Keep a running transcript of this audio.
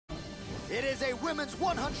It is a women's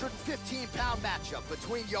 115-pound matchup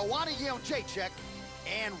between Joanne Jędrzejczyk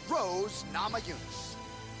and Rose Namajunas.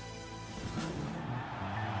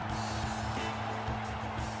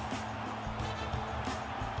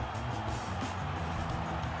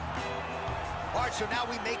 All right, so now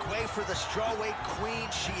we make way for the strawweight queen.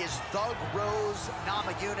 She is Thug Rose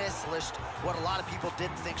Namajunas. List what a lot of people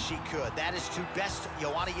didn't think she could. That is to best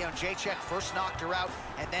Joanne Jędrzejczyk. First knocked her out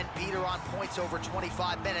and then beat her on points over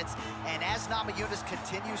 25 minutes. And as Namajunas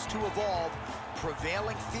continues to evolve,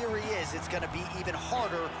 prevailing theory is it's going to be even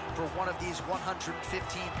harder for one of these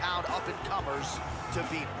 115-pound up-and-comers to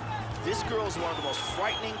beat her. This girl is one of the most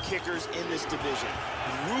frightening kickers in this division.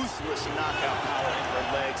 Ruthless knockout power in her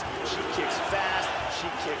legs. She kicks fast, she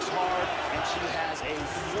kicks hard, and she has a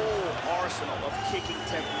full arsenal of kicking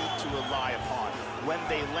technique to rely upon. When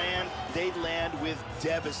they land with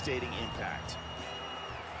devastating impact.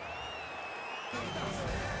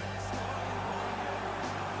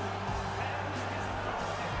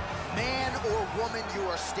 Man or woman, you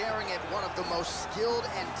are staring at one of the most skilled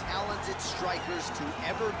and talented strikers to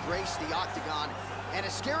ever grace the octagon, and a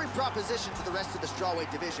scary proposition to the rest of the strawweight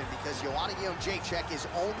division because Joanne Jędrzejczyk is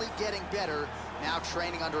only getting better now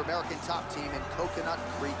training under American Top Team in Coconut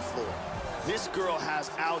Creek, Florida. This girl has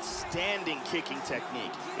outstanding kicking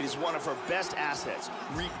technique. It is one of her best assets.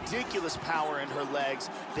 Ridiculous power in her legs.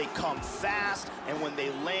 They come fast, and when they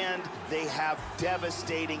land, they have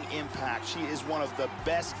devastating impact. She is one of the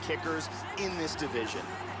best kickers in this division.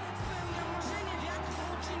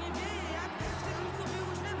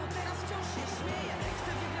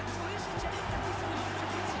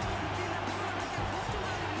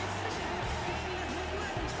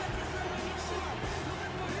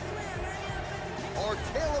 Our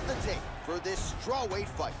tale of the tape for this strawweight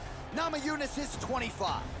fight. Namajunas is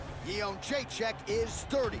 25. Jędrzejczyk is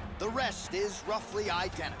 30. The rest is roughly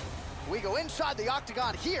identical. We go inside the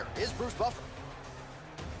octagon. Here is Bruce Buffer.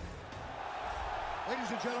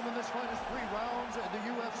 Ladies and gentlemen, this fight is 3 rounds in the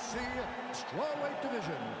UFC strawweight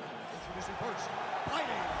division. Introducing first,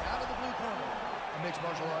 fighting out of the blue corner. A mixed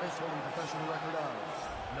martial artist holding a professional record of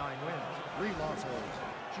 9 wins, 3 losses.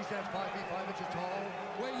 She stands 5 feet 5 inches tall,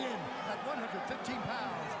 weighing in at 115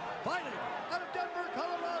 pounds. Fighting out of Denver,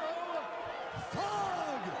 Colorado,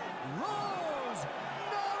 Thug Rose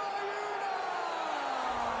Namajunas!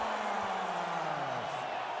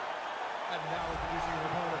 And now introducing her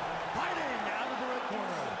opponent, fighting out of the red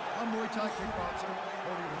corner, a Muay Thai kickboxer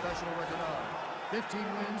holding a professional record of 15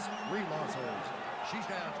 wins, 3 losses. She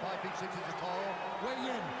stands 5 feet 6 inches tall, weighing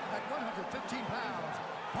in at 115 pounds.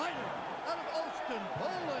 Fighting out of Austin,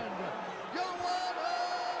 Poland, Joanne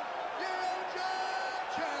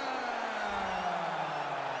Jędrzejczyk!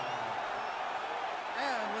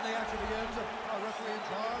 And when the action begins, our referee in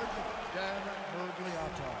charge, Dan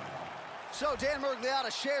Murgliata. So Dan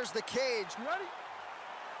Murgliata shares the cage. You ready?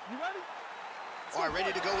 You ready? All right,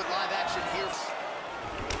 ready to go with live action here.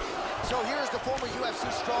 So here's the former UFC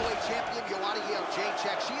strawweight champion, Joanne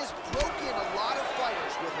Jędrzejczyk. She has broken a lot of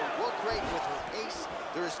fighters with her work rate, with her pace.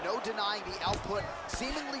 There is no denying the output.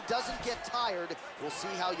 Seemingly doesn't get tired. We'll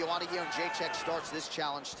see how Joanne Jędrzejczyk starts this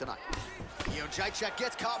challenge tonight. Jędrzejczyk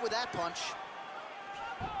gets caught with that punch.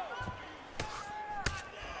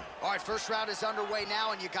 All right, first round is underway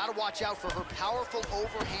now, and you got to watch out for her powerful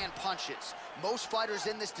overhand punches. Most fighters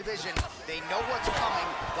in this division, they know what's coming,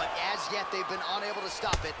 but as yet they've been unable to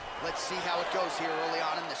stop it. Let's see how it goes here early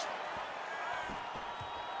on in this one.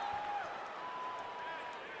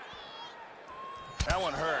 That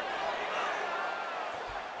one hurt.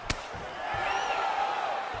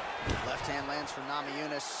 Left hand lands for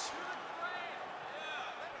Namajunas.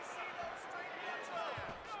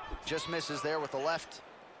 Just misses there with the left.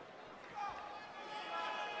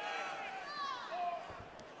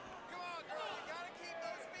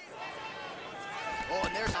 Oh,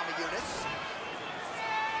 and there's Namajunas.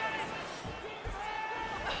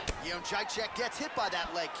 Jędrzejczyk gets hit by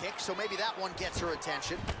that leg kick, so maybe that one gets her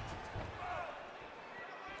attention.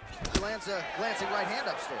 Lands a glancing right hand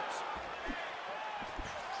upstairs.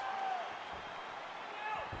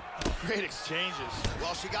 Great exchanges.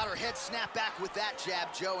 Well, she got her head snapped back with that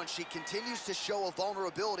jab, Joe, and she continues to show a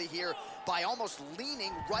vulnerability here by almost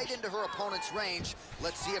leaning right into her opponent's range.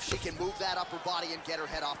 Let's see if she can move that upper body and get her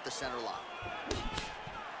head off the center line.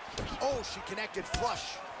 Oh, she connected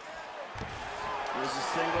flush. Here's a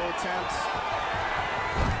single attempt.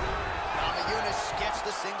 Namajunas gets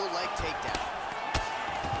the single leg takedown.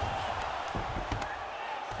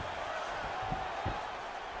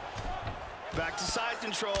 Back to side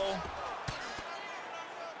control.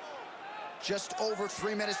 Just over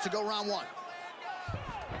 3 minutes to go round one.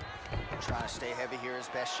 Try Trying to stay heavy here as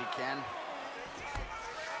best she can.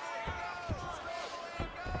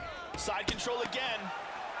 Side control again.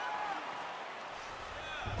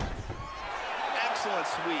 Excellent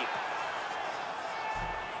sweep.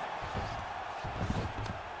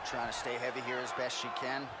 Trying to stay heavy here as best she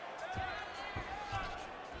can.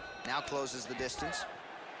 Now closes the distance.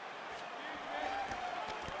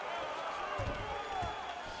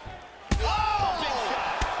 Oh! Big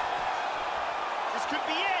shot. This could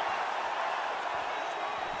be it.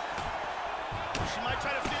 She might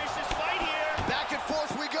try to finish this fight here. Back and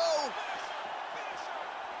forth we go.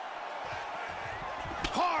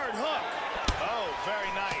 Hard hook. Oh,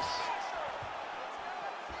 very nice.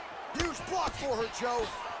 Huge block for her, Joe.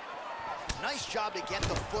 Nice job to get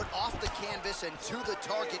the foot off the canvas and to the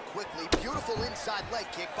target quickly. Beautiful inside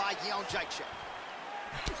leg kick by Jędrzejczyk.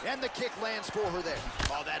 And the kick lands for her there.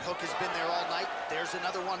 Oh, that hook has been there all night. There's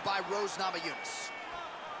another one by Namajunas.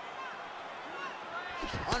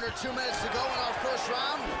 Under 2 minutes to go in our first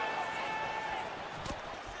round.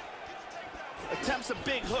 Attempts a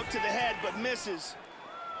big hook to the head, but misses.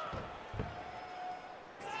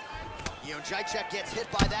 Jędrzejczyk gets hit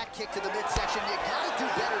by that kick to the midsection. You gotta do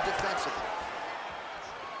better defensively.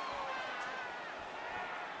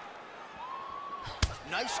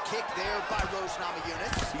 Nice kick there by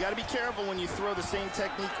Namajunas. You gotta be careful when you throw the same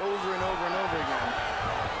technique over and over and over again.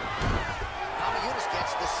 Namajunas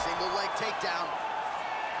gets the single leg takedown.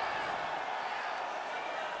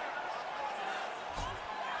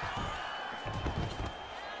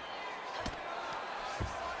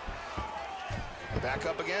 Back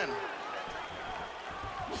up again.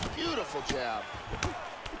 Beautiful jab.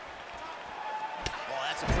 Well,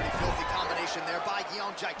 that's a pretty filthy combination there by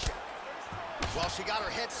Jędrzejczyk. Well, she got her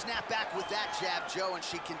head snapped back with that jab, Joe, and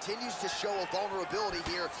she continues to show a vulnerability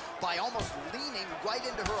here by almost leaning right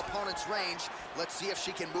into her opponent's range. Let's see if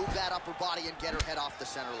she can move that upper body and get her head off the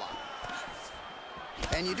center line.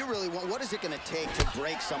 And you do really want, what is it going to take to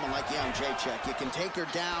break someone like Jędrzejczyk? You can take her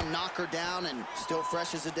down, knock her down, and still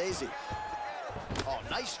fresh as a daisy. Oh,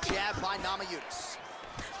 nice jab by Namajunas.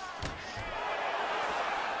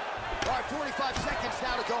 All right, 45 seconds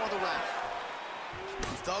now to go in the round.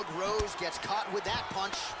 Thug Rose gets caught with that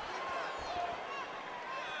punch.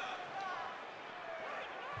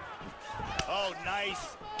 Oh,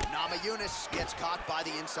 nice. Namajunas gets caught by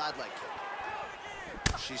the inside leg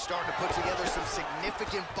kick. She's starting to put together some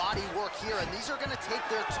significant body work here, and these are going to take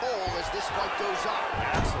their toll as this fight goes on.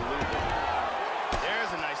 Absolutely.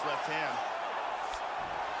 There's a nice left hand.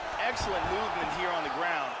 Excellent movement here on the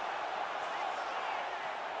ground.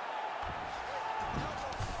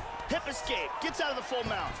 Hip escape, gets out of the full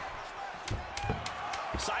mount.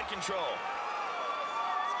 Side control.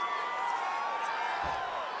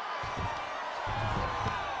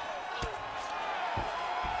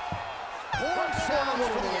 Horn sounds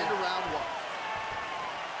for the end of round one.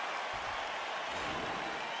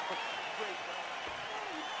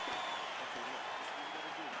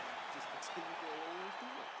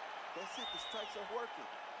 That's it, the strikes are working.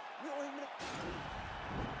 We don't even...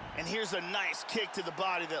 And here's a nice kick to the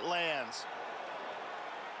body that lands.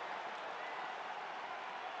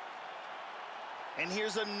 And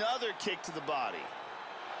here's another kick to the body.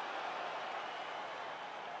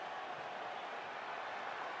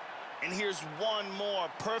 And here's one more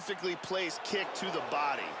perfectly placed kick to the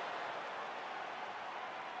body.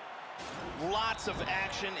 Lots of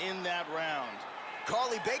action in that round.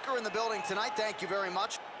 Carly Baker in the building tonight. Thank you very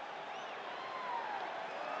much.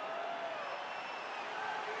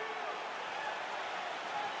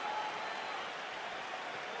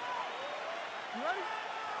 You ready?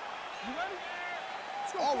 You ready?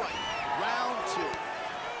 All right, round two.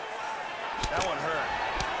 That one hurt.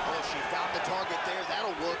 Oh, she found the target there.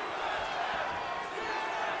 That'll work.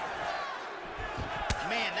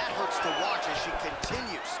 Man, that hurts to watch as she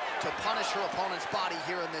continues to punish her opponent's body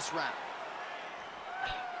here in this round.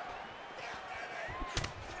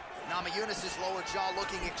 Namajunas' lower jaw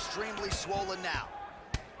looking extremely swollen now.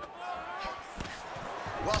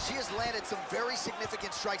 Well, she has landed some very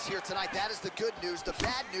significant strikes here tonight. That is the good news. The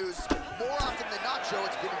bad news, more often than not, Joe,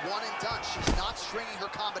 it's been one and done. She's not stringing her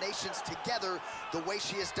combinations together the way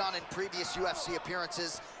she has done in previous UFC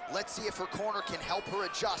appearances. Let's see if her corner can help her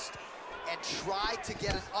adjust and try to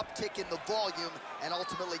get an uptick in the volume and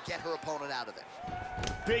ultimately get her opponent out of it.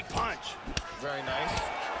 Big punch. Very nice.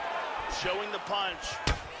 Showing the punch.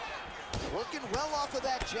 Working well off of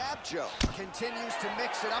that jab, Joe. Continues to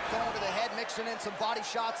mix it up, going to the head, mixing in some body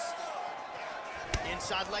shots.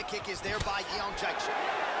 Inside leg kick is there by Jędrzejczyk.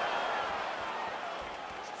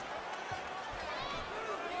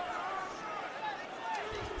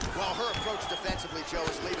 Well, her approach defensively, Joe,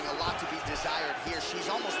 is leaving a lot to be desired here. She's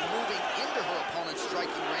almost moving into her opponent's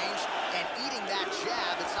striking range and eating that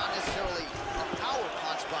jab. It's not necessarily a power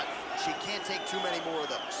punch, but she can't take too many more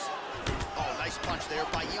of those. Oh, nice punch there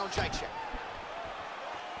by Jędrzejczyk.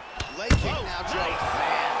 Leg kick now, Joe. Nice.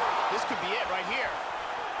 Man, this could be it right here.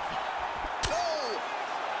 Oh!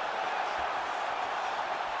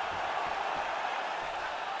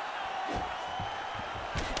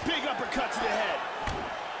 Big uppercut to the head.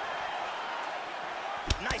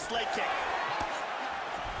 Nice leg kick.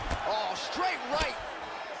 Oh, straight right.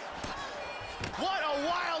 What a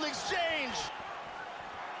wild exchange.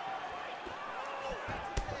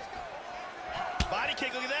 Body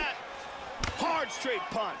kick, look at that. Hard straight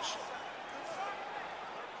punch.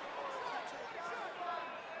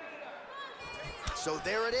 So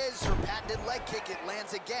there it is, her patented leg kick. It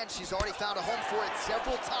lands again. She's already found a home for it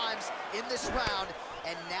several times in this round,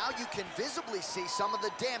 and now you can visibly see some of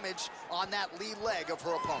the damage on that lead leg of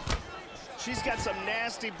her opponent. She's got some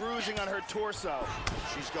nasty bruising on her torso.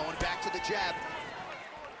 She's going back to the jab.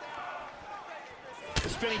 The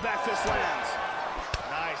spinning back fist lands.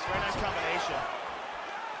 Nice, very nice combination.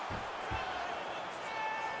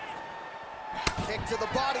 Kick to the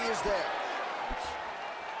body is there.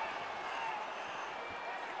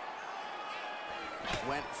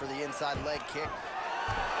 Went for the inside leg kick.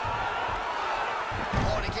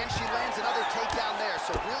 Oh, and again, she lands another takedown there.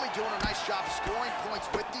 So really doing a nice job scoring points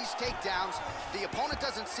with these takedowns. The opponent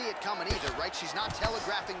doesn't see it coming either, right? She's not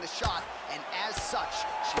telegraphing the shot, and as such,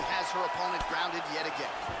 she has her opponent grounded yet again.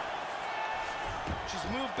 She's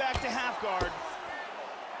moved back to half guard.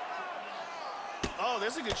 Oh,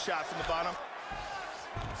 there's a good shot from the bottom.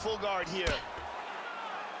 Full guard here.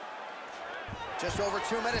 Just over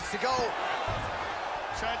 2 minutes to go.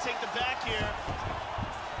 Trying to take the back here.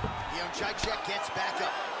 Jędrzejczyk gets back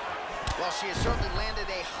up. Well, she has certainly landed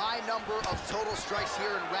a high number of total strikes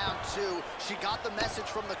here in round 2. She got the message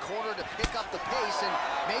from the corner to pick up the pace, and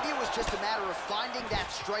maybe it was just a matter of finding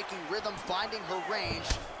that striking rhythm, finding her range.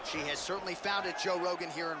 She has certainly found it, Joe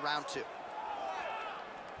Rogan, here in round 2.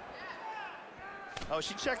 Oh,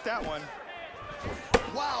 she checked that one.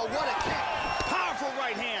 Wow, what a kick. Powerful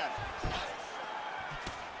right hand.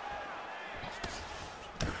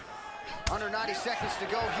 Under 90 seconds to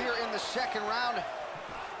go here in the second round.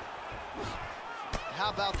 How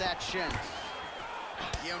about that shin?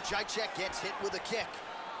 Jędrzejczyk gets hit with a kick.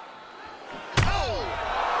 Oh!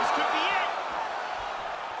 This could be it!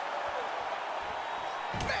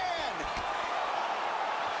 Man!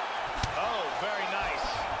 Oh, very nice.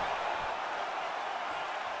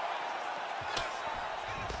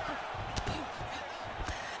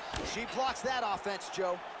 She blocks that offense,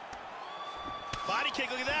 Joe. Body kick,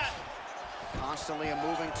 look at that. Constantly a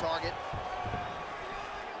moving target.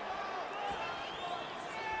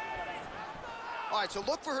 All right, so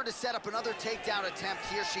look for her to set up another takedown attempt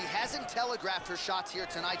here. She hasn't telegraphed her shots here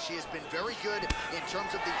tonight. She has been very good in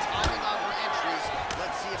terms of the timing on her entries.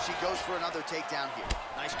 Let's see if she goes for another takedown here.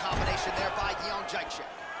 Nice combination there by Jędrzejczyk.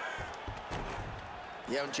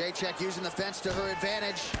 Jędrzejczyk using the fence to her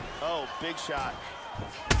advantage. Oh, big shot.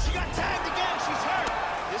 She got tagged again. She's hurt.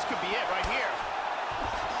 This could be it right here.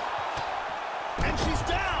 And she's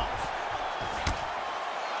down.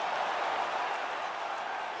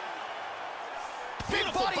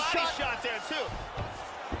 Beautiful body shot there, too.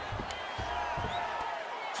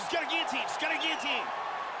 She's got a guillotine. She's got a guillotine.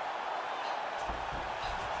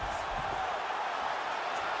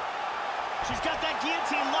 She's got that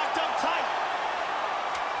guillotine locked up tight.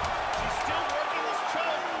 She's still working this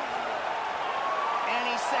choke.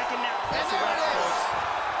 Any second now. That's a wrap, folks.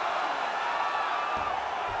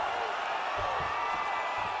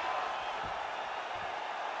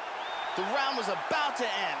 The round was about to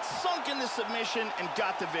end. Sunk in the submission and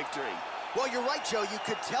got the victory. Well, you're right, Joe. You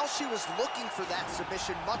could tell she was looking for that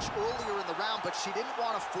submission much earlier in the round, but she didn't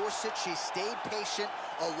want to force it. She stayed patient,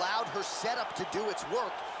 allowed her setup to do its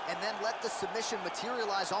work, and then let the submission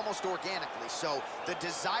materialize almost organically. So the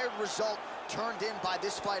desired result turned in by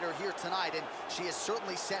this fighter here tonight, and she has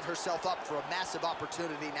certainly set herself up for a massive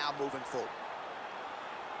opportunity now moving forward.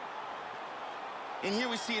 And here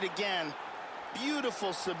we see it again.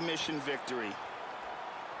 Beautiful submission victory.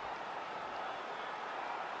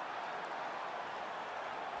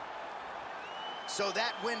 So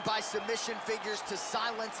that win by submission figures to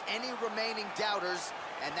silence any remaining doubters,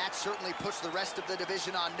 and that certainly puts the rest of the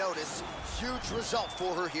division on notice. Huge result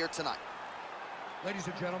for her here tonight. Ladies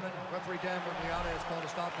and gentlemen, referee Dan Namajunas has called a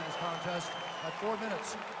stop to this contest at 4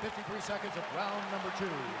 minutes, 53 seconds of round number 2.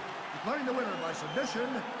 Declaring the winner by submission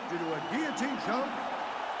due to a guillotine choke,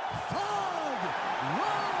 Namajunas!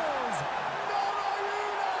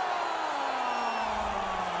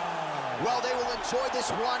 Well, they will enjoy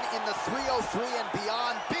this one in the 303 and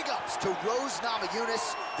beyond. Big ups to Rose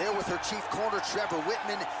Namajunas there with her chief corner, Trevor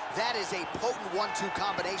Whitman. That is a potent 1-2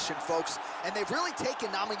 combination, folks. And they've really taken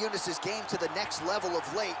Namajunas' game to the next level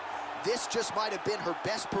of late. This just might have been her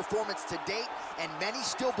best performance to date, and many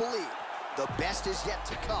still believe the best is yet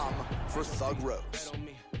to come for Thug Rose.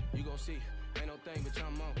 You gon' see, ain't no thing but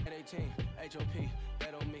I'm on at 18, HOP,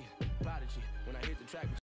 bet on me, Prodigy, when I hit the track.